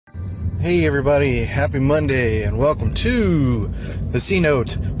Hey everybody, happy Monday and welcome to the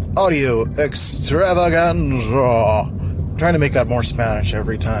C-Note Audio Extravaganza. I'm trying to make that more Spanish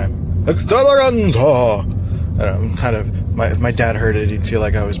every time. Extravaganza! I'm kind of, if my dad heard it, he'd feel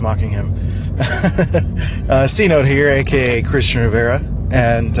like I was mocking him. C-Note here, aka Christian Rivera,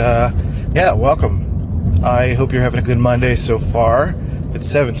 and welcome. I hope you're having a good Monday so far.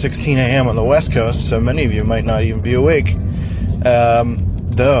 It's 7:16 a.m. on the West Coast, so many of you might not even be awake.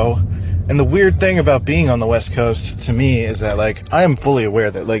 And the weird thing about being on the West Coast to me is that, I am fully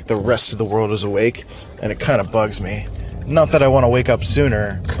aware that, the rest of the world is awake, and it kind of bugs me. Not that I want to wake up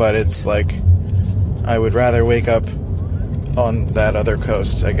sooner, but it's I would rather wake up on that other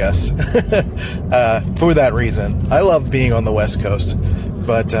coast, I guess. For that reason. I love being on the West Coast,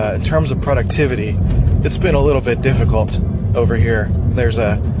 but in terms of productivity, it's been a little bit difficult over here. There's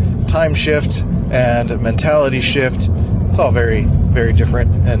a time shift and a mentality shift. It's all very, very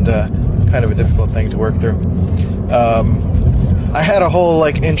different and kind of a difficult thing to work through. I had a whole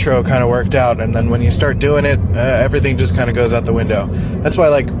intro kind of worked out, and then when you start doing it, everything just kind of goes out the window. That's why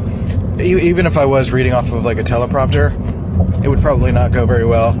even if I was reading off of a teleprompter, it would probably not go very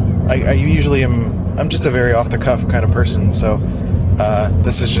well. I usually I'm just a very off the cuff kind of person, so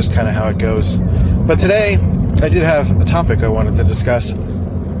this is just kind of how it goes. But today I did have a topic I wanted to discuss.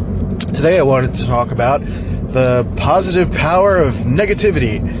 Today I wanted to talk about the positive power of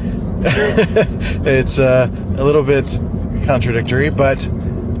negativity. It's a little bit contradictory, but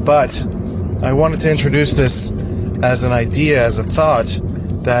I wanted to introduce this as an idea, as a thought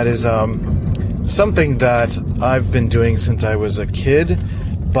that is something that I've been doing since I was a kid,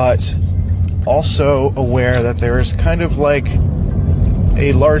 but also aware that there is kind of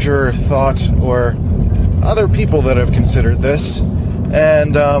a larger thought or other people that have considered this,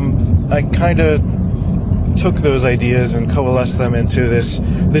 and I kind of took those ideas and coalesced them into this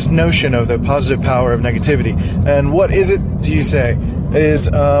notion of the positive power of negativity. And what is it, do you say? It is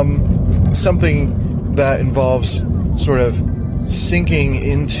something that involves sort of sinking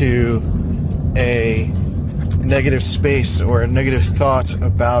into a negative space or a negative thought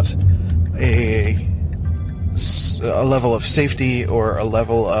about a level of safety or a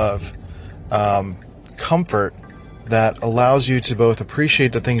level of comfort that allows you to both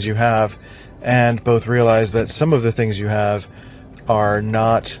appreciate the things you have and both realize that some of the things you have are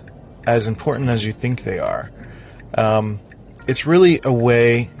not as important as you think they are. It's really a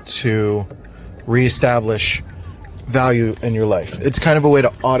way to reestablish value in your life. It's kind of a way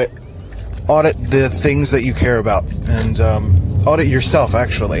to audit the things that you care about, and audit yourself,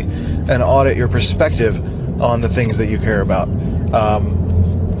 actually, and audit your perspective on the things that you care about.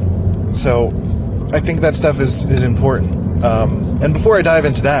 So I think that stuff is important. And before I dive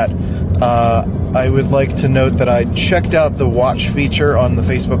into that, I would like to note that I checked out the watch feature on the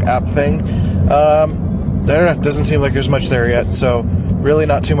Facebook app thing. I don't know, it doesn't seem like there's much there yet, so really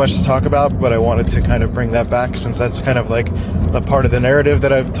not too much to talk about, but I wanted to kind of bring that back since that's kind of a part of the narrative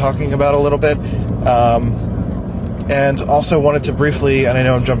that I'm talking about a little bit. And also wanted to briefly, and I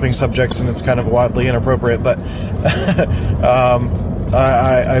know I'm jumping subjects and it's kind of wildly inappropriate, but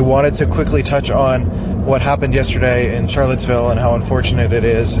I wanted to quickly touch on what happened yesterday in Charlottesville and how unfortunate it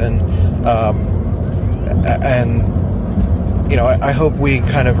is, and I hope we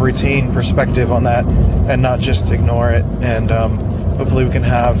kind of retain perspective on that and not just ignore it, and hopefully we can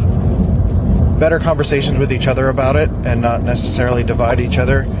have better conversations with each other about it and not necessarily divide each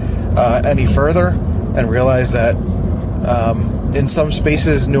other any further, and realize that in some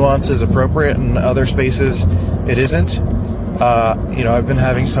spaces nuance is appropriate and in other spaces it isn't. I've been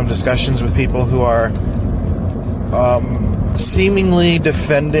having some discussions with people who are seemingly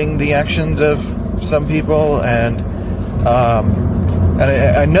defending the actions of some people, and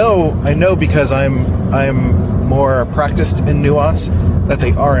I know because I'm more practiced in nuance that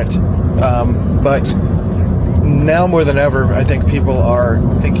they aren't. But now more than ever, I think people are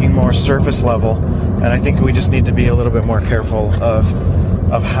thinking more surface level, and I think we just need to be a little bit more careful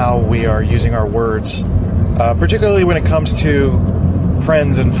of how we are using our words, particularly when it comes to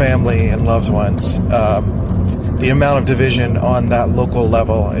friends and family and loved ones. The amount of division on that local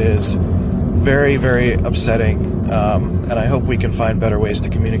level is very, very upsetting, and I hope we can find better ways to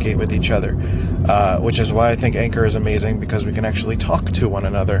communicate with each other, which is why I think Anchor is amazing, because we can actually talk to one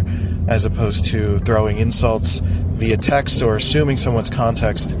another as opposed to throwing insults via text or assuming someone's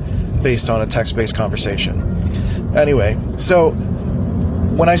context based on a text-based conversation. Anyway, so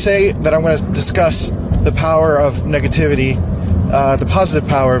when I say that I'm going to discuss the power of negativity, the positive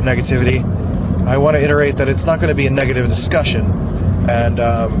power of negativity, I want to iterate that it's not going to be a negative discussion, and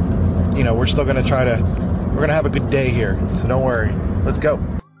we're still going to we're going to have a good day here, so don't worry. Let's go.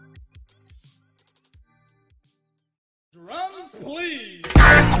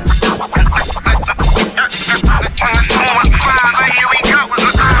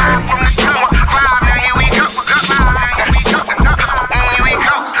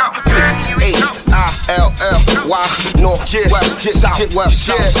 North, west, south, west,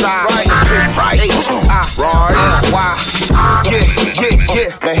 south side, right,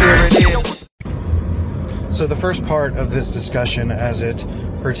 yeah, now here it is. So the first part of this discussion, as it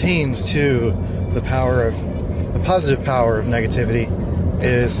pertains to the positive power of negativity,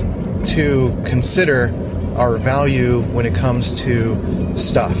 is to consider our value when it comes to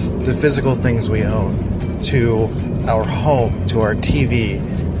stuff, the physical things we own, to our home, to our TV,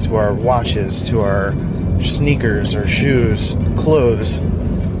 to our watches, to our sneakers or shoes, clothes,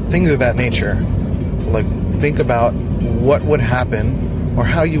 things of that nature. Like, think about what would happen or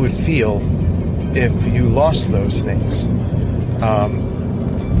how you would feel if you lost those things.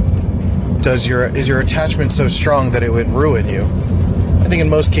 Is your attachment so strong that it would ruin you? I think in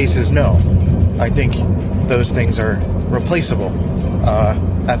most cases, no. I think those things are replaceable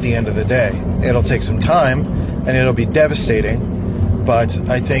at the end of the day. It'll take some time and it'll be devastating, but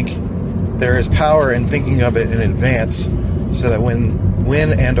I think there is power in thinking of it in advance so that when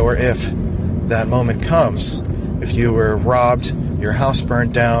and or if that moment comes, if you were robbed, your house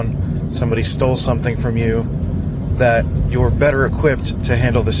burned down, somebody stole something from you, that you're better equipped to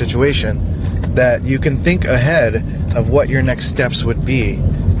handle the situation, that you can think ahead of what your next steps would be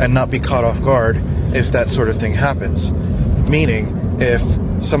and not be caught off guard if that sort of thing happens. Meaning, if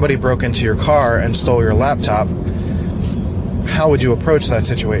somebody broke into your car and stole your laptop, how would you approach that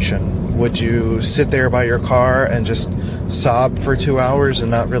situation? Would you sit there by your car and just sob for 2 hours and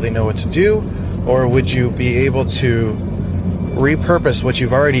not really know what to do? Or would you be able to repurpose what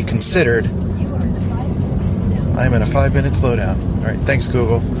you've already considered? I'm in a 5-minute slowdown. All right, thanks,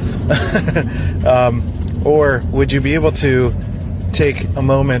 Google. Or would you be able to take a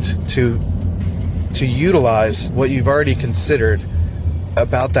moment to utilize what you've already considered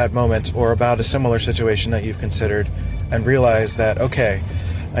about that moment or about a similar situation that you've considered and realize that, okay,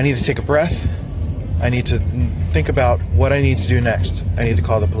 I need to take a breath. I need to think about what I need to do next. I need to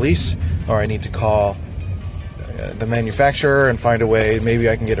call the police, or I need to call the manufacturer and find a way. Maybe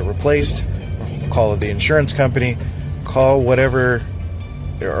I can get it replaced, or call the insurance company, call whatever,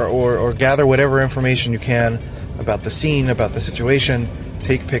 or gather whatever information you can about the scene, about the situation,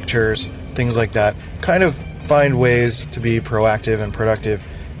 take pictures, things like that. Kind of find ways to be proactive and productive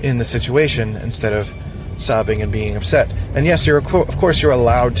in the situation instead of sobbing and being upset. And yes, of course you're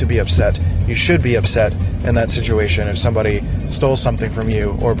allowed to be upset. You should be upset in that situation if somebody stole something from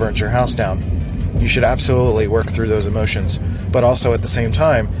you or burnt your house down. You should absolutely work through those emotions. But also at the same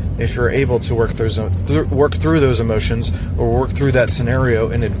time, if you're able to work through those emotions or work through that scenario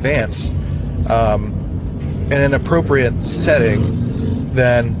in advance in an appropriate setting,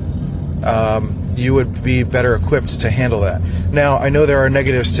 then you would be better equipped to handle that. Now, I know there are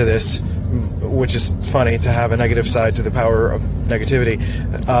negatives to this, which is funny to have a negative side to the power of negativity.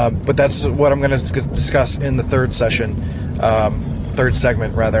 But that's what I'm going to discuss in the third segment,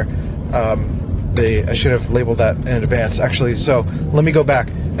 rather. I should have labeled that in advance, actually. So let me go back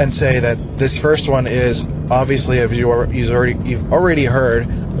and say that this first one is obviously, as you've already heard,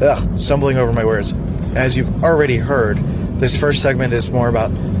 stumbling over my words. As you've already heard, this first segment is more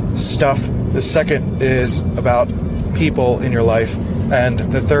about stuff. The second is about people in your life. And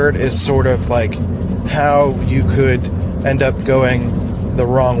the third is sort of like how you could end up going the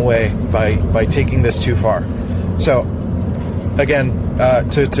wrong way by taking this too far. So, again,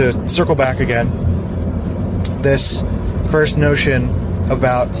 to circle back again, this first notion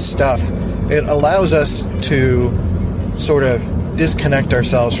about stuff, it allows us to sort of disconnect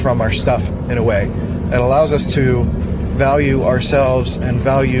ourselves from our stuff in a way. It allows us to value ourselves and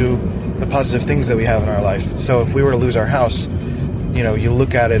value the positive things that we have in our life. So if we were to lose our house, you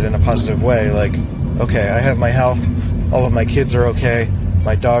look at it in a positive way, like, okay, I have my health, all of my kids are okay,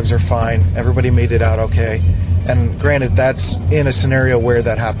 my dogs are fine, everybody made it out okay. And granted, that's in a scenario where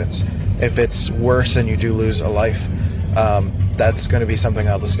that happens. If it's worse and you do lose a life, that's going to be something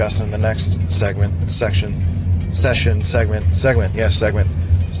I'll discuss in the next segment.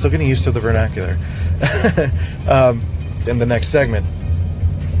 Still getting used to the vernacular. In the next segment.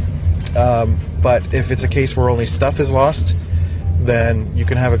 But if it's a case where only stuff is lost, then you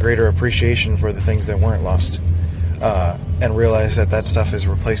can have a greater appreciation for the things that weren't lost, and realize that stuff is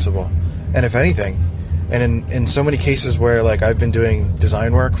replaceable. And if anything, and in so many cases where, like, I've been doing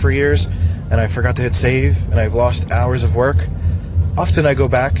design work for years and I forgot to hit save and I've lost hours of work, often I go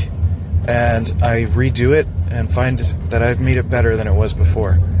back and I redo it and find that I've made it better than it was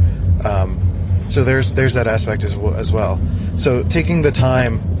before. So there's that aspect as well. So taking the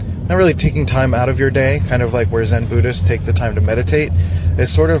time not really taking time out of your day, kind of like where Zen Buddhists take the time to meditate.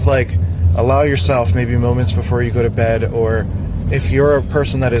 It's sort of like allow yourself maybe moments before you go to bed, or if you're a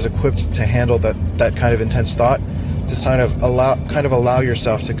person that is equipped to handle that kind of intense thought, to kind of allow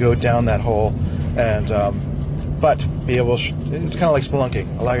yourself to go down that hole, and but be able. It's kind of like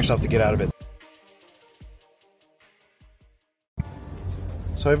spelunking. Allow yourself to get out of it.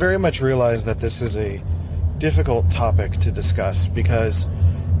 So I very much realize that this is a difficult topic to discuss because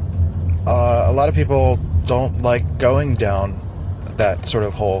a lot of people don't like going down that sort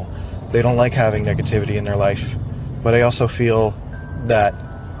of hole. They don't like having negativity in their life. But I also feel that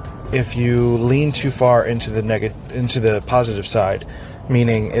if you lean too far into the positive side,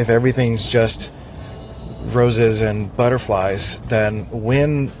 meaning if everything's just roses and butterflies, then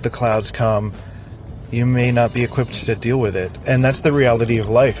when the clouds come, you may not be equipped to deal with it. And that's the reality of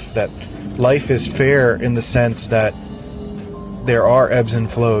life, that life is fair in the sense that there are ebbs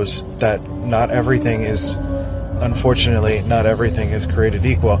and flows, that not everything is, unfortunately, not everything is created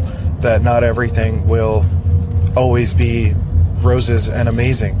equal, that not everything will always be roses and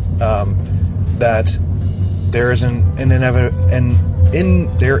amazing, that there is an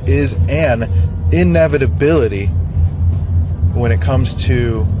inevitability when it comes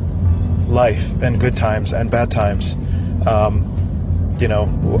to life and good times and bad times.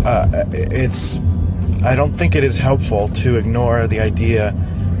 I don't think it is helpful to ignore the idea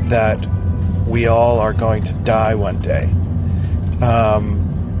that we all are going to die one day.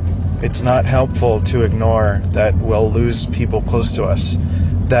 It's not helpful to ignore that we'll lose people close to us,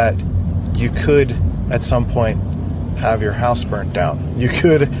 that you could at some point have your house burnt down. You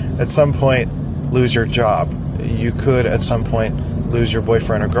could at some point lose your job. You could at some point lose your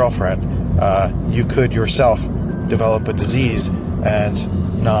boyfriend or girlfriend. You could yourself develop a disease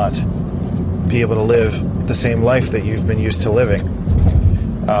and not be able to live the same life that you've been used to living.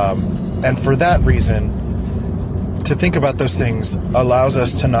 And for that reason, to think about those things allows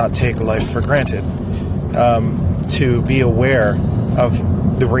us to not take life for granted, to be aware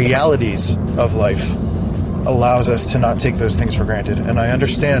of the realities of life allows us to not take those things for granted. And I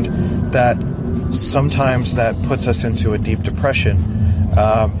understand that sometimes that puts us into a deep depression,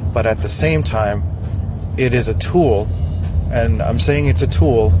 but at the same time, it is a tool, and I'm saying it's a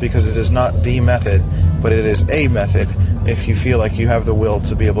tool because it is not the method, but it is a method if you feel like you have the will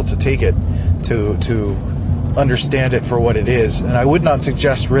to be able to take it, to understand it for what it is. And I would not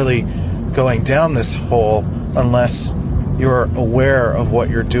suggest really going down this hole unless you're aware of what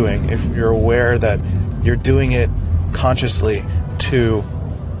you're doing. If you're aware that you're doing it consciously to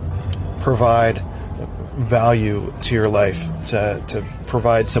provide value to your life, to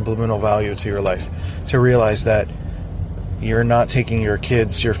provide subliminal value to your life, to realize that you're not taking your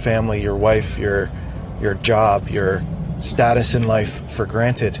kids, your family, your wife, your job, your status in life for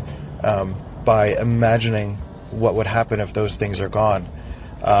granted, by imagining what would happen if those things are gone,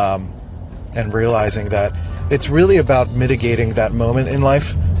 and realizing that it's really about mitigating that moment in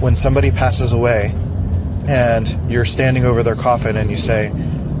life when somebody passes away and you're standing over their coffin and you say,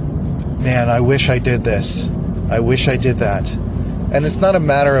 man, I wish I did this, I wish I did that. And it's not a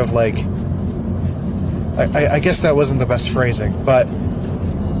matter of like, I guess that wasn't the best phrasing, but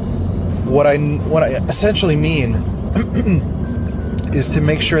what I essentially mean is to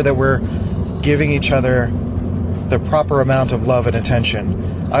make sure that we're giving each other the proper amount of love and attention.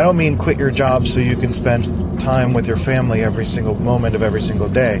 I don't mean quit your job so you can spend time with your family every single moment of every single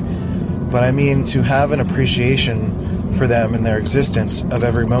day, but I mean to have an appreciation for them and their existence of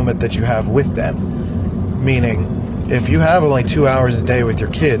every moment that you have with them. Meaning, if you have only 2 hours a day with your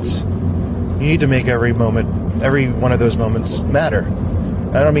kids, you need to make every moment, every one of those moments matter.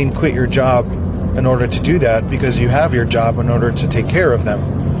 I don't mean quit your job in order to do that, because you have your job in order to take care of them,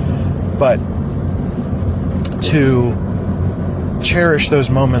 but to cherish those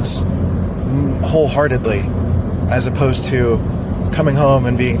moments wholeheartedly, as opposed to coming home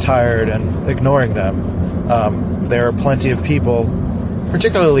and being tired and ignoring them. There are plenty of people,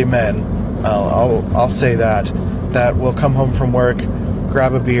 particularly men, I'll say that will come home from work,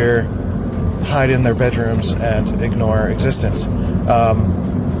 grab a beer, hide in their bedrooms, and ignore existence.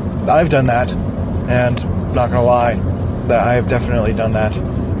 I've done that, and not gonna lie, that I have definitely done that,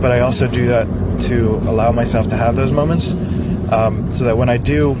 but I also do that to allow myself to have those moments, so that when I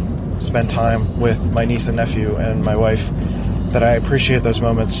do spend time with my niece and nephew and my wife, that I appreciate those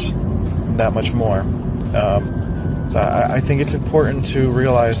moments that much more. So I think it's important to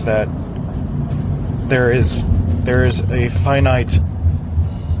realize that there is a finite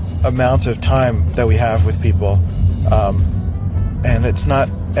amount of time that we have with people, and it's not,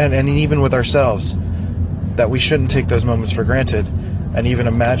 and even with ourselves, that we shouldn't take those moments for granted. and even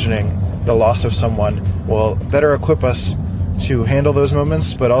imagining the loss of someone will better equip us to handle those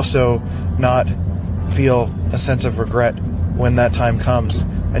moments, but also not feel a sense of regret when that time comes.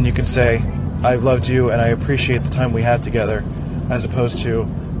 And you can say, I've loved you and I appreciate the time we had together, as opposed to,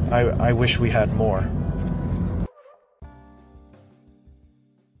 I wish we had more.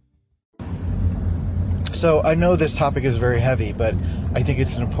 So I know this topic is very heavy, but I think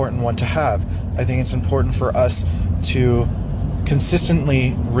it's an important one to have. I think it's important for us to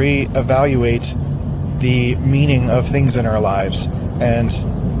consistently reevaluate the meaning of things in our lives and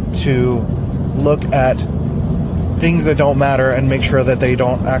to look at things that don't matter and make sure that they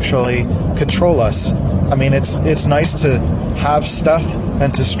don't actually control us. I mean, it's nice to have stuff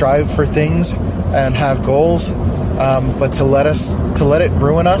and to strive for things and have goals, but to let it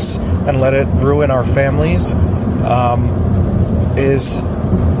ruin us and let it ruin our families is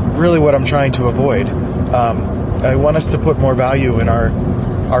really what I'm trying to avoid. I want us to put more value in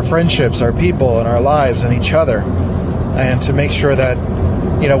our friendships, our people, and our lives, and each other, and to make sure that,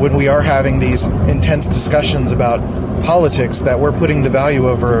 when we are having these intense discussions about politics, that we're putting the value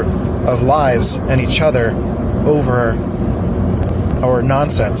of lives and each other over our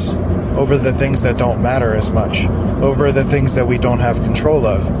nonsense, over the things that don't matter as much, over the things that we don't have control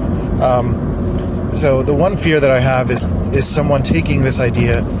of. So the one fear that I have is someone taking this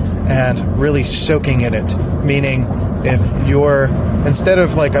idea and really soaking in it, meaning if you're, instead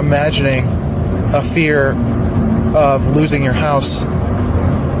of like imagining a fear of losing your house,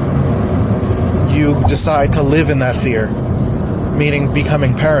 you decide to live in that fear, meaning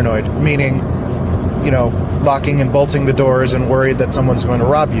becoming paranoid, meaning, locking and bolting the doors and worried that someone's going to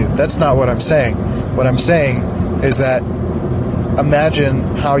rob you. That's not what I'm saying. What I'm saying is that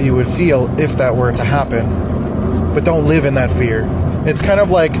imagine how you would feel if that were to happen, but don't live in that fear. It's kind of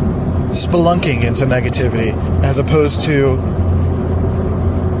like spelunking into negativity as opposed to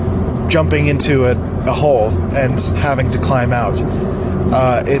jumping into a hole and having to climb out.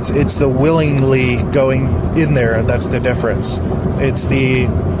 It's the willingly going in there that's the difference. It's the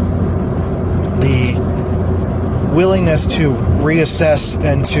willingness to reassess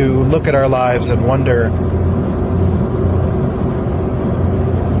and to look at our lives and wonder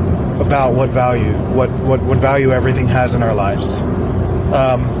about what value everything has in our lives.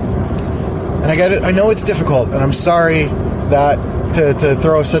 And I get it. I know it's difficult, and I'm sorry that to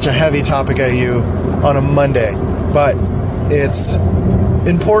throw such a heavy topic at you on a Monday, but it's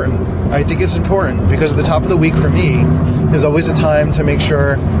important. I think it's important because at the top of the week for me is always a time to make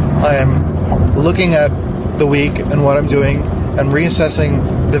sure I am looking at the week and what I'm doing and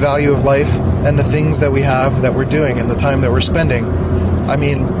reassessing the value of life and the things that we have that we're doing and the time that we're spending. I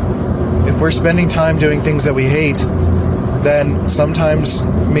mean, if we're spending time doing things that we hate, then sometimes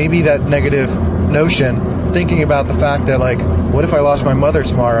maybe that negative notion, thinking about the fact that, like, what if I lost my mother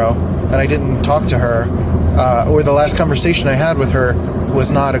tomorrow and I didn't talk to her, or the last conversation I had with her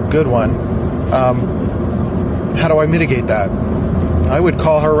was not a good one, how do I mitigate that? I would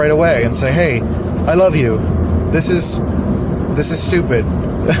call her right away and say, hey, I love you. This is stupid.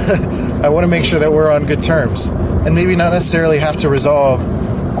 I want to make sure that we're on good terms. And maybe not necessarily have to resolve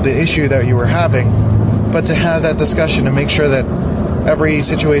the issue that you were having, but to have that discussion and make sure that every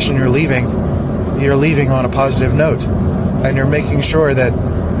situation you're leaving on a positive note. And you're making sure that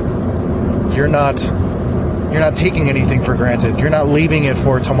you're not taking anything for granted. You're not leaving it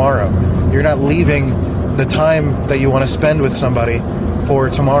for tomorrow. You're not leaving the time that you want to spend with somebody for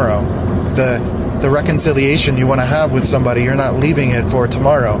tomorrow. The reconciliation you want to have with somebody, you're not leaving it for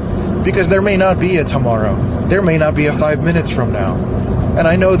tomorrow. Because there may not be a tomorrow. There may not be a 5 minutes from now. And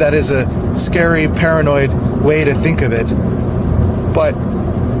I know that is a scary, paranoid way to think of it. But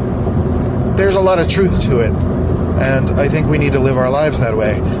there's a lot of truth to it. And I think we need to live our lives that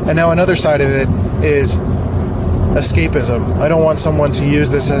way. And now another side of it is escapism. I don't want someone to use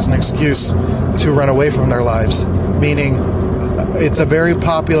this as an excuse to run away from their lives. Meaning, it's a very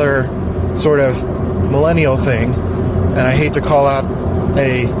popular sort of millennial thing, and I hate to call out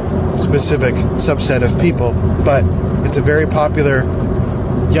a specific subset of people, but it's a very popular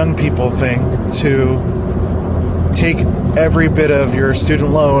young people thing to take every bit of your student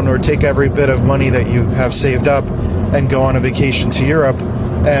loan or take every bit of money that you have saved up and go on a vacation to Europe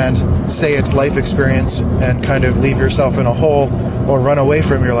and say it's life experience and kind of leave yourself in a hole or run away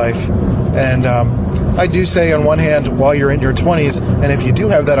from your life. And I do say, on one hand, while you're in your 20s, and if you do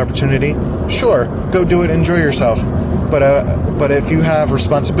have that opportunity, sure, go do it, enjoy yourself. But if you have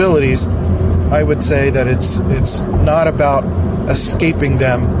responsibilities, I would say that it's not about escaping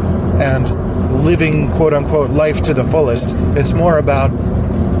them and living quote-unquote life to the fullest. It's more about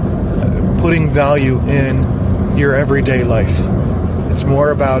putting value in your everyday life. It's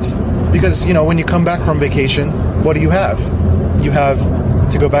more about, because, when you come back from vacation, what do you have? You have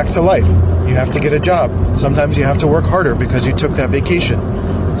to go back to life. You have to get a job. Sometimes you have to work harder because you took that vacation.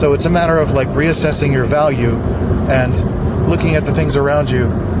 So it's a matter of reassessing your value and looking at the things around you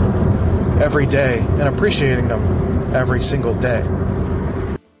every day and appreciating them every single day.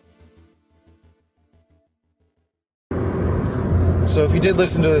 So if you did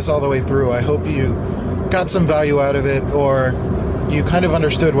listen to this all the way through, I hope you got some value out of it, or you kind of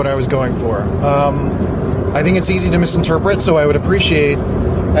understood what I was going for. I think it's easy to misinterpret, so I would appreciate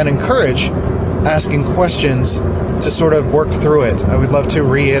and encourage asking questions to sort of work through it. I would love to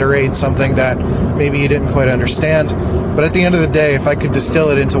reiterate something that maybe you didn't quite understand, but at the end of the day, if I could distill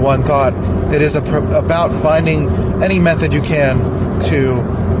it into one thought, it is about finding any method you can to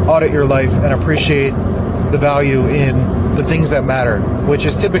audit your life and appreciate the value in the things that matter, which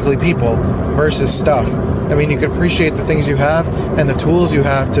is typically people versus stuff. I mean, you can appreciate the things you have and the tools you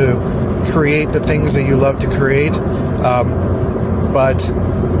have to create the things that you love to create, but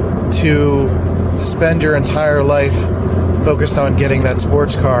to spend your entire life focused on getting that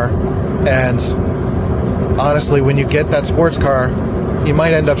sports car, and honestly, when you get that sports car, you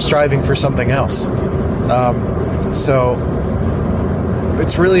might end up striving for something else. So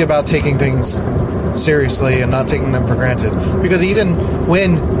it's really about taking things seriously and not taking them for granted, because even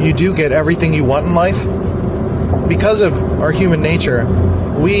when you do get everything you want in life, because of our human nature,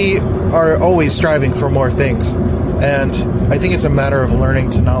 we are always striving for more things, and I think it's a matter of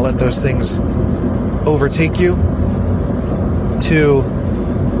learning to not let those things overtake you, to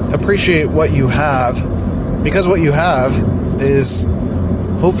appreciate what you have, because what you have is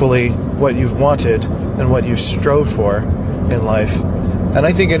hopefully what you've wanted and what you've strove for in life. And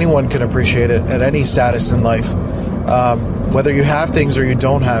I think anyone can appreciate it at any status in life, whether you have things or you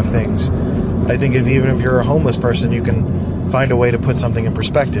don't have things. I think even if you're a homeless person, you can find a way to put something in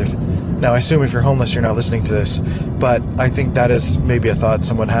perspective. Now, I assume if you're homeless, you're not listening to this, but I think that is maybe a thought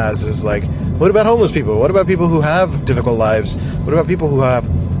someone has, is what about homeless people? What about people who have difficult lives? What about people who have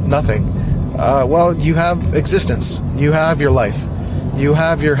nothing? Well, you have existence. You have your life. You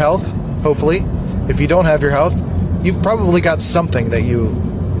have your health, hopefully. If you don't have your health, you've probably got something that you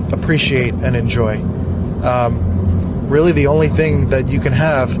appreciate and enjoy. Really, the only thing that you can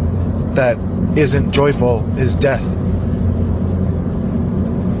have that isn't joyful is death.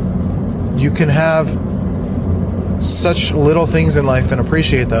 You can have such little things in life and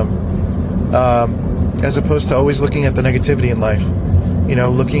appreciate them, as opposed to always looking at the negativity in life.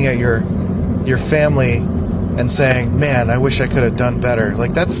 Looking at your family and saying, man, I wish I could have done better.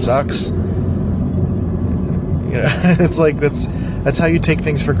 That sucks. It's that's how you take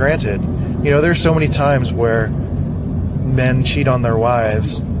things for granted. There's so many times where men cheat on their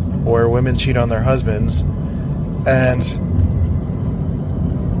wives or women cheat on their husbands, and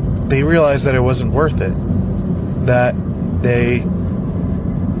they realize that it wasn't worth it. That they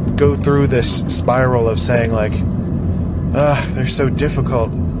go through this spiral of saying they're so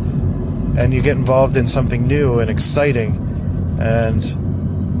difficult, and you get involved in something new and exciting, and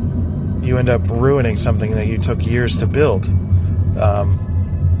you end up ruining something that you took years to build.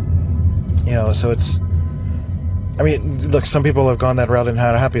 So it's, look, some people have gone that route and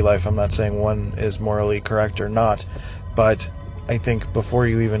had a happy life. I'm not saying one is morally correct or not, but I think before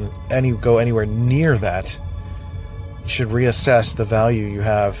you even go anywhere near that, you should reassess the value you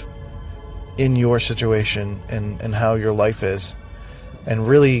have in your situation and how your life is, and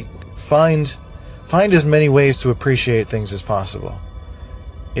really find as many ways to appreciate things as possible.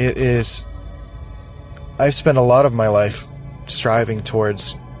 I've spent a lot of my life striving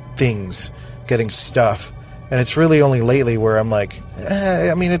towards things, getting stuff, and it's really only lately where I'm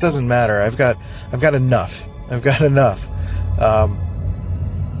it doesn't matter. I've got enough.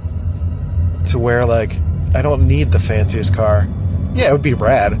 To where I don't need the fanciest car. Yeah, it would be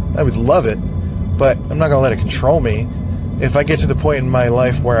rad. I would love it, but I'm not gonna let it control me. If I get to the point in my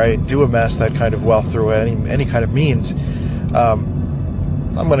life where I do amass that kind of wealth through any kind of means,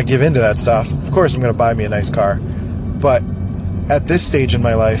 I'm going to give into that stuff. Of course, I'm going to buy me a nice car. But at this stage in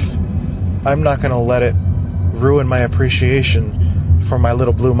my life, I'm not going to let it ruin my appreciation for my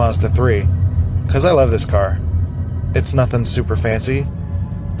little blue Mazda 3. Because I love this car. It's nothing super fancy,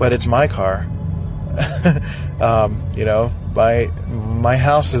 but it's my car. My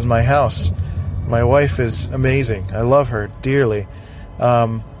house is my house. My wife is amazing. I love her dearly.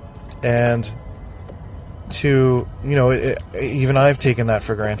 And even I've taken that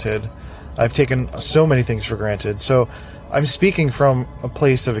for granted. I've taken so many things for granted. So I'm speaking from a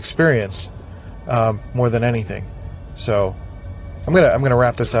place of experience more than anything. So I'm gonna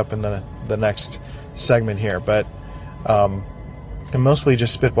wrap this up in the next segment here. But I'm mostly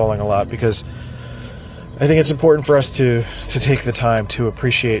just spitballing a lot because I think it's important for us to take the time to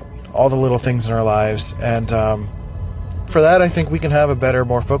appreciate all the little things in our lives. And for that, I think we can have a better,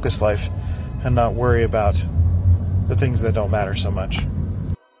 more focused life and not worry about the things that don't matter so much.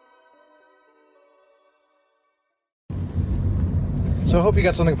 So I hope you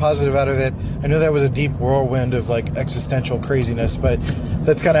got something positive out of it. I know that was a deep whirlwind of like existential craziness, but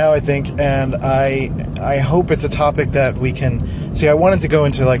that's kind of how I think. And I hope it's a topic that we can see. I wanted to go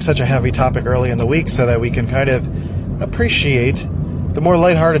into like such a heavy topic early in the week so that we can kind of appreciate the more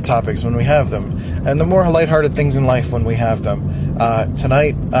lighthearted topics when we have them, and the more lighthearted things in life when we have them.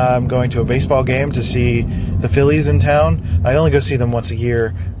 Tonight, I'm going to a baseball game to see the Phillies in town. I only go see them once a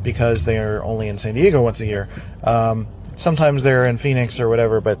year because they are only in San Diego once a year. Sometimes they're in Phoenix or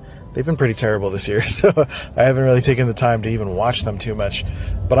whatever, but they've been pretty terrible this year, so I haven't really taken the time to even watch them too much.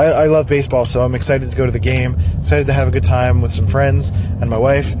 But I love baseball, so I'm excited to go to the game, excited to have a good time with some friends and my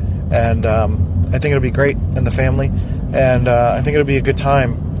wife, and I think it'll be great, and the family, and I think it'll be a good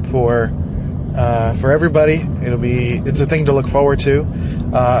time for everybody. It's a thing to look forward to.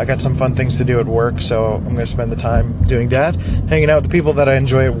 I got some fun things to do at work, so I'm going to spend the time doing that, hanging out with the people that I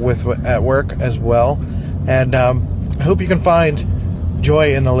enjoy with at work as well, and I hope you can find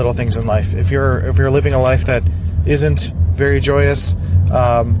joy in the little things in life. If you're living a life that isn't very joyous,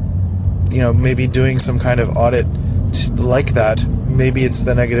 maybe doing some kind of audit like that. Maybe it's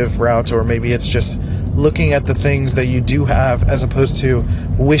the negative route, or maybe it's just looking at the things that you do have as opposed to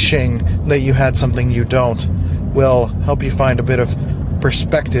wishing that you had something you don't, will help you find a bit of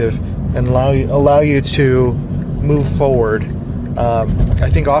perspective and allow you to move forward. I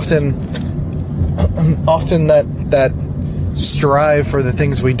think often that strive for the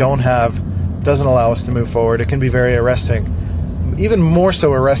things we don't have doesn't allow us to move forward. It can be very arresting, even more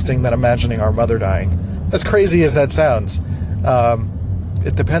so arresting than imagining our mother dying. As crazy as that sounds,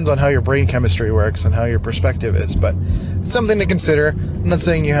 it depends on how your brain chemistry works and how your perspective is, but it's something to consider. I'm not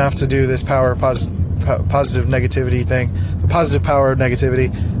saying you have to do this power of positive negativity thing, the positive power of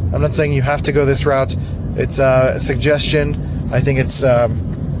negativity. I'm not saying you have to go this route. It's a suggestion. I think it's a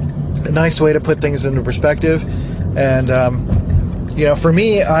nice way to put things into perspective. And for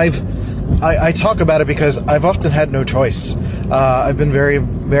me, I talk about it because I've often had no choice. I've been very,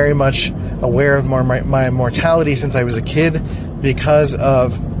 very much aware of my mortality since I was a kid because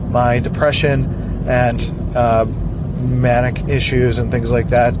of my depression and manic issues and things like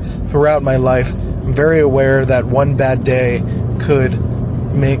that throughout my life. I'm very aware that one bad day could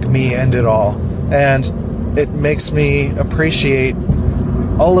make me end it all. And it makes me appreciate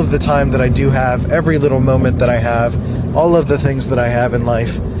all of the time that I do have, every little moment that I have, all of the things that I have in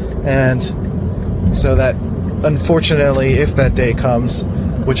life. And so that, unfortunately, if that day comes,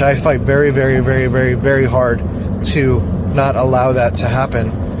 which I fight very, very, very, very, very hard to not allow that to happen,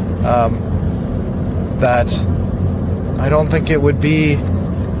 that I don't think it would be,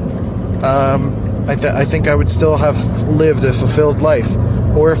 I think I would still have lived a fulfilled life.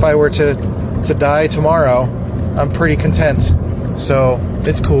 Or if I were to die tomorrow, I'm pretty content. So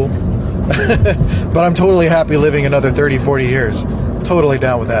it's cool. But I'm totally happy living another 30, 40 years. Totally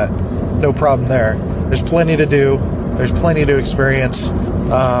down with that. No problem there. There's plenty to do. There's plenty to experience.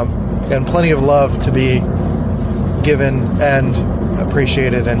 And plenty of love to be given and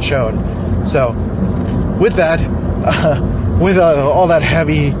appreciated and shown. So with that, with all that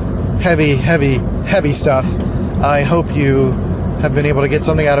heavy stuff, I hope you have been able to get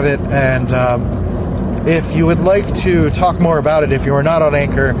something out of it. And if you would like to talk more about it, if you are not on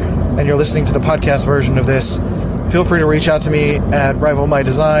Anchor and you're listening to the podcast version of this, feel free to reach out to me at Rival My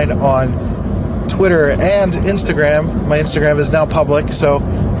Design on Twitter and Instagram. My Instagram is now public, so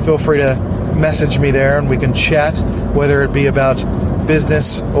feel free to message me there and we can chat, whether it be about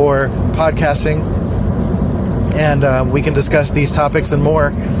business or podcasting. And we can discuss these topics and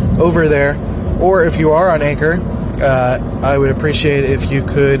more over there. Or if you are on Anchor, I would appreciate if you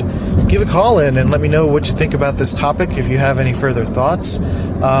could give a call in and let me know what you think about this topic, if you have any further thoughts.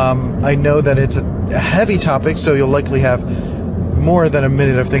 I know that it's a heavy topic, so you'll likely have more than a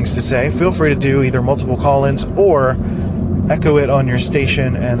minute of things to say. Feel free to do either multiple call-ins or echo it on your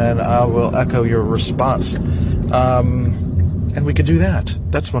station, and then I will echo your response. And we could do that.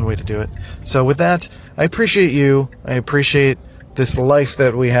 That's one way to do it. So with that, I appreciate you. I appreciate this life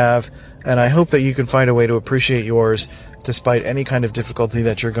that we have, and I hope that you can find a way to appreciate yours despite any kind of difficulty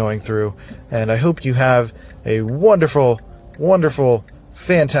that you're going through. And I hope you have a wonderful, wonderful,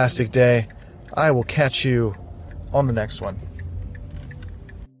 fantastic day. I will catch you on the next one.